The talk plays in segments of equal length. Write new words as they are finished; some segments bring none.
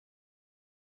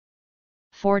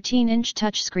14-inch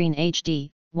touchscreen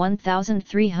HD,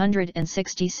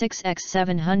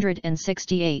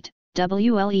 1366x768,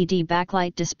 WLED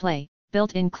backlight display,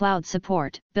 built-in cloud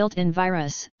support, built-in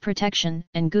virus protection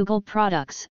and Google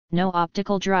products, no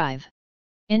optical drive.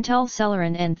 Intel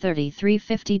Celeron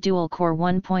N3350 dual-core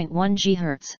 1.1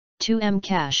 GHz, 2M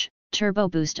cache, turbo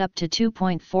boost up to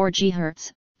 2.4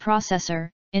 GHz,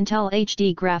 processor, Intel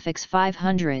HD graphics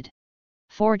 500.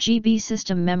 4 GB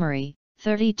system memory,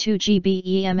 32 GB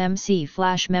eMMc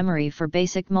flash memory for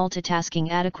basic multitasking,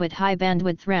 adequate high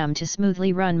bandwidth RAM to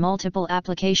smoothly run multiple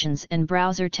applications and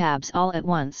browser tabs all at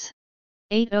once.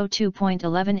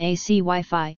 802.11 AC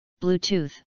Wi-Fi,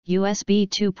 Bluetooth, USB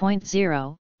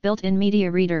 2.0, built-in media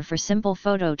reader for simple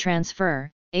photo transfer,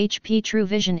 HP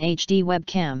TrueVision HD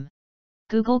webcam.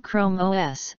 Google Chrome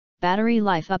OS, battery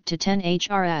life up to 10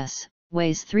 HRS,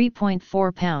 weighs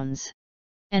 3.4 pounds.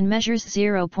 And measures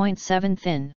 0.7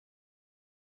 thin.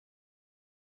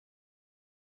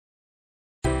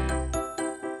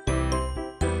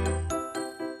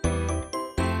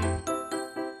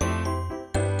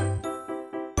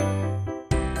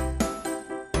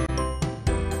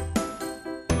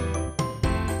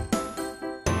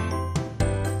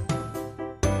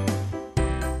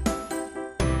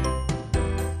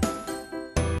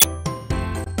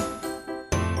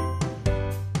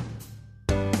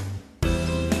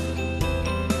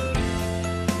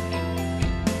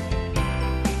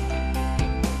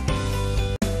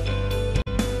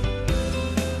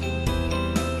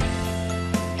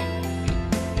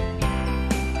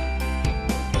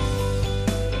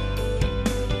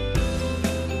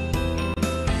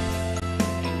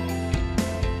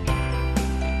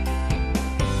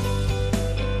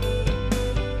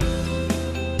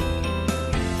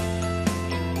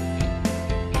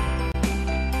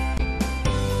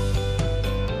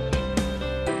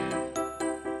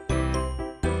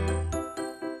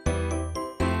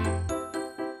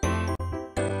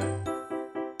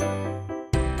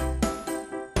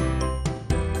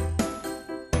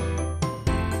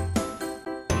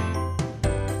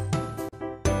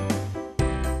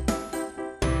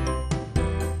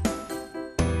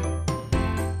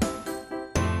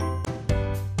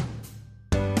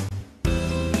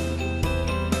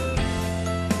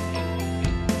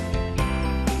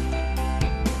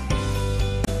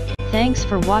 Thanks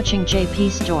for watching JP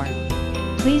Store.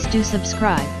 Please do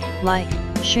subscribe, like,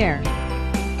 share,